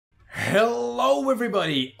Hello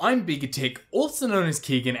everybody, I'm BeakerTeck, also known as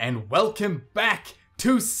Keegan, and welcome back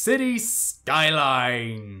to Cities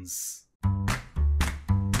Skylines.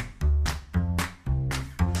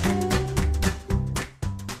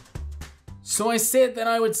 So I said that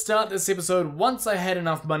I would start this episode once I had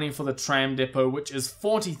enough money for the tram depot, which is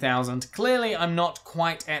 40,000. Clearly I'm not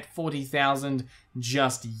quite at 40,000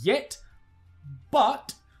 just yet,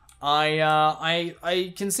 but I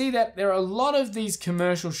can see that there are a lot of these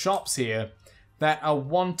commercial shops here that are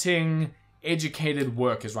wanting educated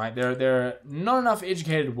workers, right? There are not enough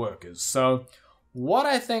educated workers. So what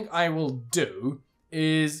I think I will do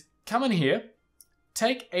is come in here,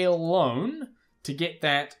 take a loan to get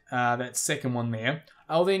that that second one there.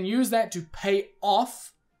 I'll then use that to pay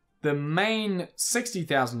off the main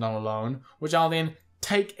 $60,000 loan, which I'll then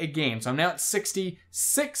take again. So I'm now at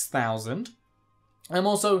 66,000. I'm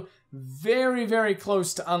also very, very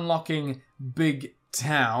close to unlocking Big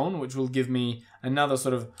Town, which will give me another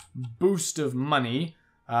sort of boost of money.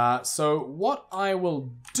 So what I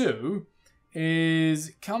will do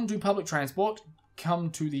is come to public transport,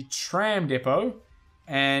 come to the tram depot,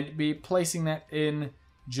 and be placing that in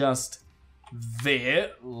just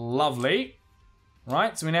there. Lovely.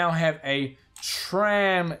 Right, so we now have a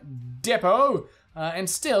tram depot and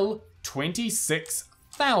still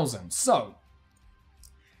 26,000. So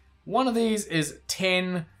one of these is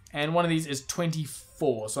 10 and one of these is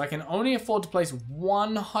 24. So I can only afford to place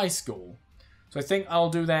one high school. So I think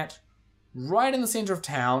I'll do that right in the center of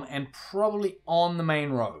town and probably on the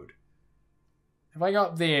main road. If I go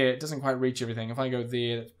up there, it doesn't quite reach everything. If I go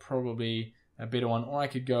there, that's probably a better one. Or I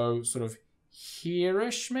could go sort of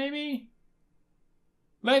here-ish, maybe?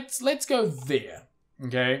 Let's go there,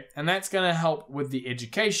 okay? And that's going to help with the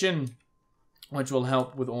education, which will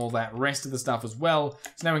help with all that rest of the stuff as well.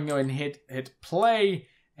 So now we can go ahead and hit play,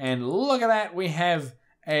 and look at that, we have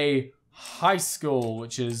a high school,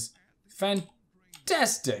 which is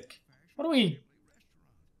fantastic. What are we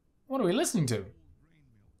listening to?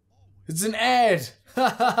 It's an ad.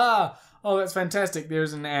 Oh, that's fantastic.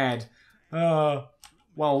 There's an ad. Well,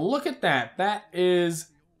 look at that. That is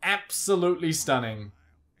absolutely stunning.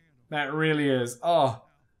 That really is. Oh,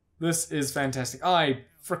 this is fantastic. I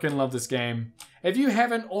freaking love this game. If you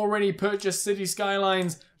haven't already purchased Cities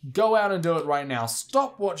Skylines, go out and do it right now.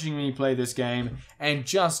 Stop watching me play this game and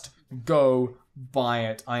just go buy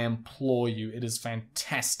it. I implore you. It is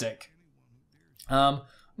fantastic. I'm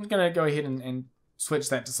going to go ahead and switch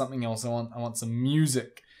that to something else. I want some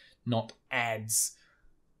music, not ads.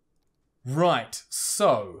 Right,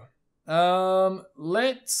 so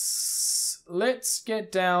let's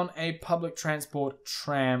get down a public transport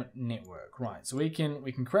tram network. Right, so we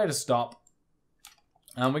can create a stop.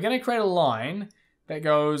 We're going to create a line that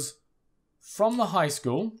goes from the high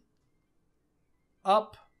school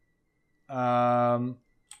up, from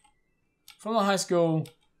the high school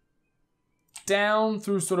down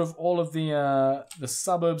through sort of all of the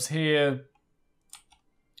suburbs here,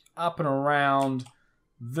 up and around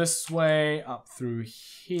this way, up through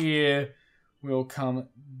here. We'll come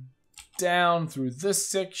down through this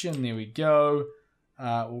section. There we go.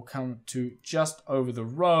 We'll come to just over the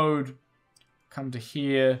road, come to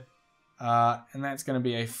here, and that's going to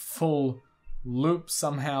be a full loop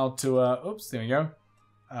somehow to oops, there we go,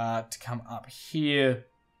 to come up here.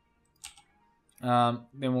 Then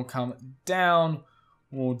we'll come down,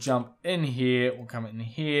 we'll jump in here, we'll come in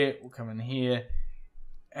here, we'll come in here,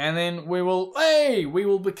 and then we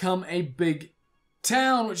will become a big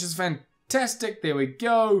town, which is fantastic. There we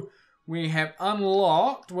go. We have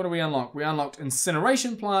unlocked, what do we unlock? We unlocked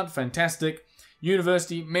incineration plant, fantastic,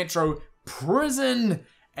 university, metro, prison,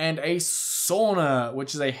 and a sauna,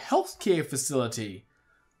 which is a healthcare facility.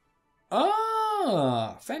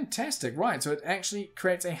 Ah, fantastic. Right, so it actually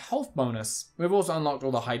creates a health bonus. We've also unlocked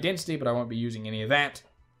all the high density, but I won't be using any of that.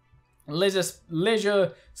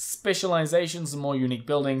 Leisure specialization, some more unique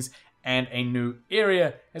buildings, and a new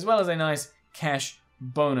area, as well as a nice cash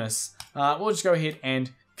bonus. We'll just go ahead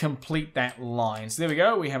and complete that line. So there we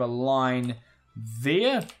go. We have a line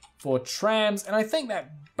there for trams, and I think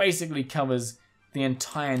that basically covers the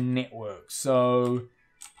entire network. So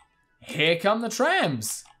here come the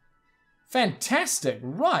trams. Fantastic.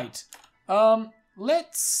 Right.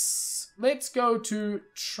 Let's go to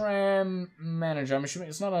tram manager. I'm assuming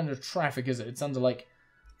it's not under traffic, is it? It's under, like,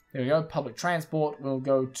 there we go, public transport. We'll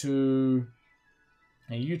go to,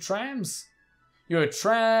 are you trams? You're a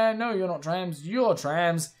tram. No, you're not trams. You're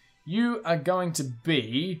trams. You are going to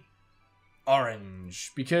be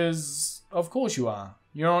orange, because of course you are.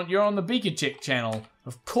 You're on the BeakerTeck channel.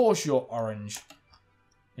 Of course you're orange.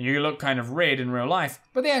 You look kind of red in real life,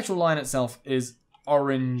 but the actual line itself is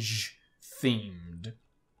orange. themed.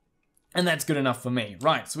 And that's good enough for me.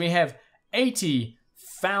 Right, so we have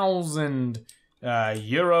 80,000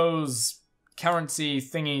 euros currency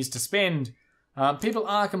thingies to spend. People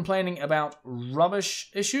are complaining about rubbish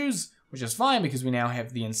issues, which is fine because we now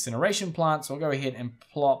have the incineration plant. So I'll go ahead and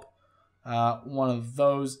plop one of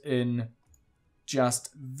those in just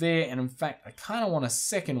there. And in fact, I kind of want a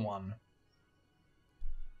second one,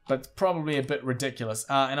 but probably a bit ridiculous.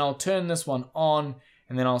 And I'll turn this one on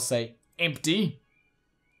and then I'll say empty,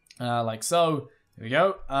 like so. There we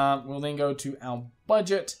go. We'll then go to our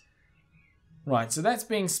budget. Right, so that's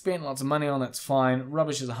being spent, lots of money on, that's fine.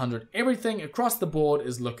 Rubbish is 100. Everything across the board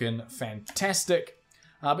is looking fantastic.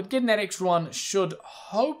 But getting that extra one should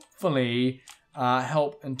hopefully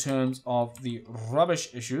help in terms of the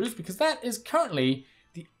rubbish issues, because that is currently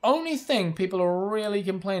the only thing people are really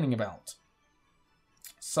complaining about.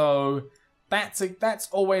 So that's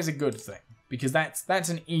always a good thing, because that's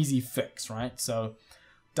an easy fix, right? So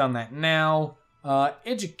done that now.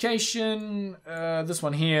 Education, this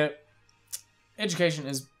one here. Education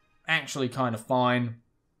is actually kind of fine.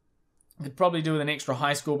 I could probably do with an extra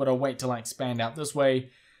high school, but I'll wait till I expand out this way.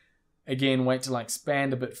 Again, wait till I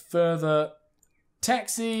expand a bit further.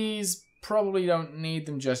 Taxis, probably don't need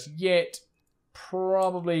them just yet.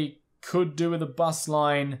 Probably could do with a bus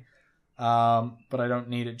line, but I don't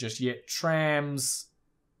need it just yet. Trams,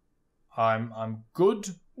 I'm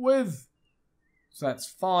good with, so that's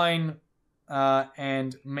fine.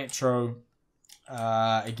 And metro,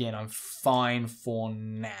 again, I'm fine for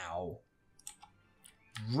now.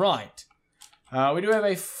 Right. We do have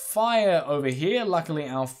a fire over here. Luckily,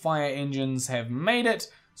 our fire engines have made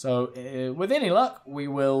it. So, with any luck, we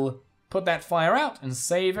will put that fire out and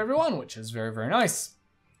save everyone, which is very, very nice.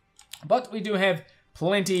 But we do have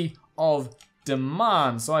plenty of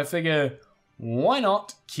demand. So I figure, why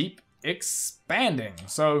not keep expanding?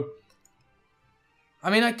 So, I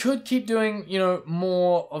mean, I could keep doing, you know,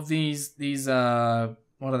 more of these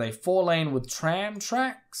what are they, 4-lane with tram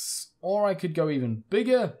tracks, or I could go even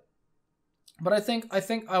bigger. But I think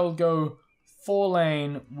I will go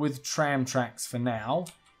 4-lane with tram tracks for now,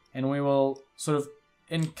 and we will sort of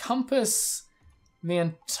encompass the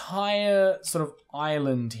entire sort of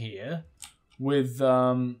island here with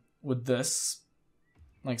this,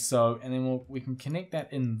 like so, and then we can connect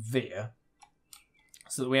that in there,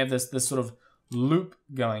 so that we have this sort of loop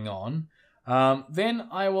going on. Then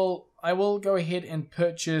I will go ahead and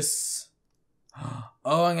purchase.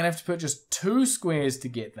 Oh, I'm gonna have to purchase 2 squares to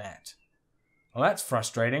get that. Well, that's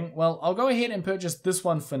frustrating. Well, I'll go ahead and purchase this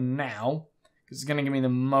one for now, because it's gonna give me the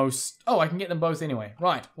most. Oh, I can get them both anyway.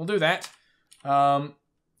 Right, we'll do that. So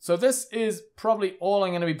this is probably all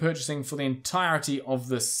I'm gonna be purchasing for the entirety of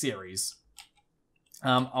this series.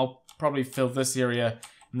 I'll probably fill this area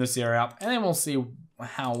and this area up, and then we'll see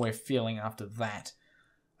how we're feeling after that.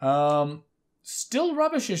 Still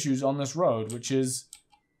rubbish issues on this road, which is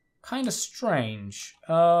kind of strange.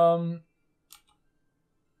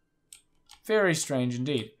 Very strange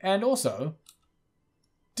indeed. And also,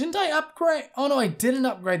 didn't I upgrade? Oh no, I didn't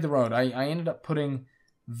upgrade the road. I ended up putting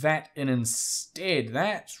that in instead.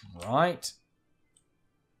 That's right.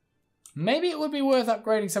 Maybe it would be worth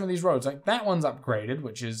upgrading some of these roads. Like that one's upgraded,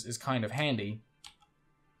 which is kind of handy.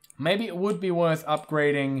 Maybe it would be worth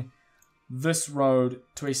upgrading this road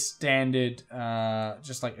to a standard,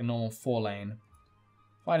 just like a normal 4-lane.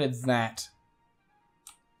 If I did that.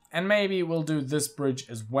 And maybe we'll do this bridge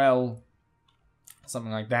as well.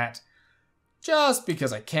 Something like that. Just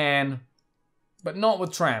because I can. But not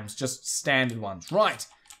with trams, just standard ones. Right.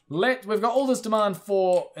 We've got all this demand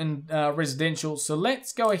for residential, so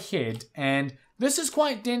let's go ahead, and this is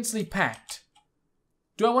quite densely packed.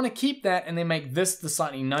 Do I want to keep that and then make this the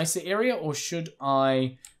slightly nicer area, or should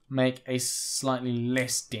I make a slightly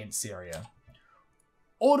less dense area?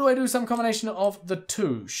 Or do I do some combination of the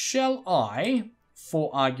two? Shall I,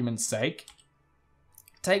 for argument's sake,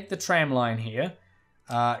 take the tram line here,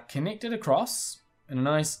 connect it across in a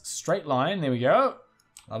nice straight line. There we go.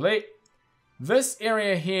 Lovely. This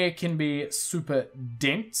area here can be super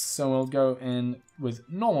dense, so we'll go in with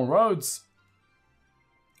normal roads,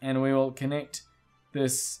 and we will connect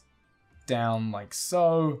this down like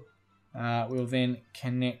so. We'll then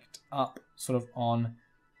connect up sort of on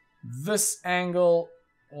this angle.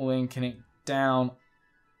 We'll then connect down,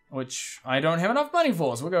 which I don't have enough money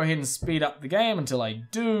for, so we'll go ahead and speed up the game until I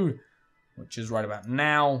do, which is right about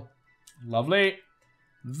now. Lovely.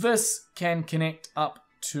 This can connect up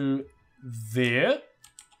to there.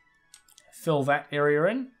 Fill that area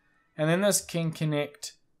in. And then this can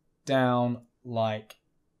connect down like,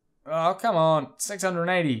 oh, come on,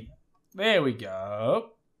 680. There we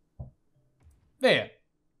go. There.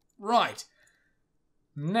 Right.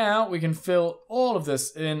 Now we can fill all of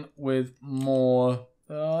this in with more,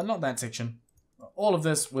 not that section, all of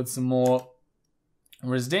this with some more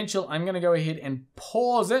residential. I'm going to go ahead and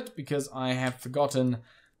pause it because I have forgotten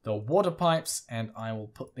the water pipes, and I will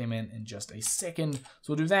put them in just a second. So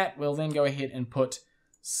we'll do that. We'll then go ahead and put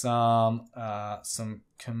some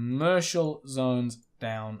commercial zones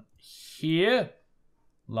down here.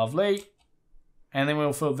 Lovely. And then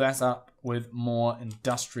we'll fill that up with more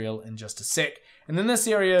industrial in just a sec. And then this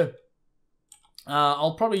area,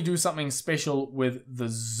 I'll probably do something special with the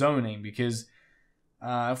zoning, because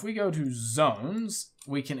if we go to zones,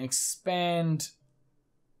 we can expand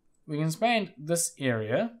this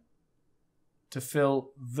area to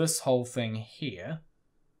fill this whole thing here.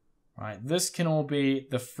 Right, this can all be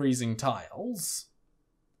the freezing tiles.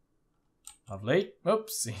 Lovely.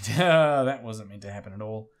 Oops, that wasn't meant to happen at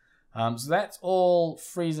all. So that's all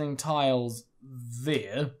freezing tiles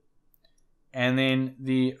there. And then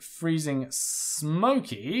the freezing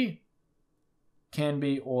smoky can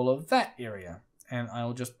be all of that area. And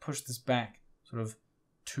I'll just push this back sort of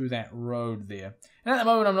to that road there. And at the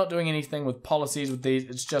moment I'm not doing anything with policies with these.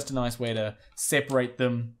 It's just a nice way to separate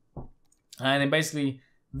them. And then basically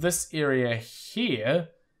this area here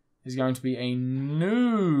is going to be a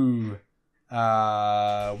new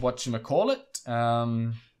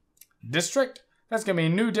district. That's going to be a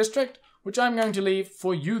new district, which I'm going to leave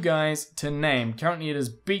for you guys to name. Currently it is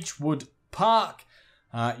Beechwood Park.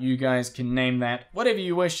 You guys can name that whatever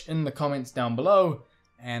you wish in the comments down below,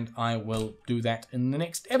 and I will do that in the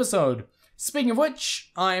next episode. Speaking of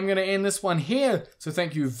which, I am going to end this one here, so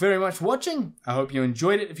thank you very much for watching. I hope you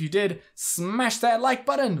enjoyed it. If you did, smash that like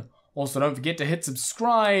button. Also, don't forget to hit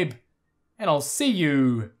subscribe, and I'll see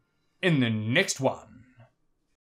you in the next one.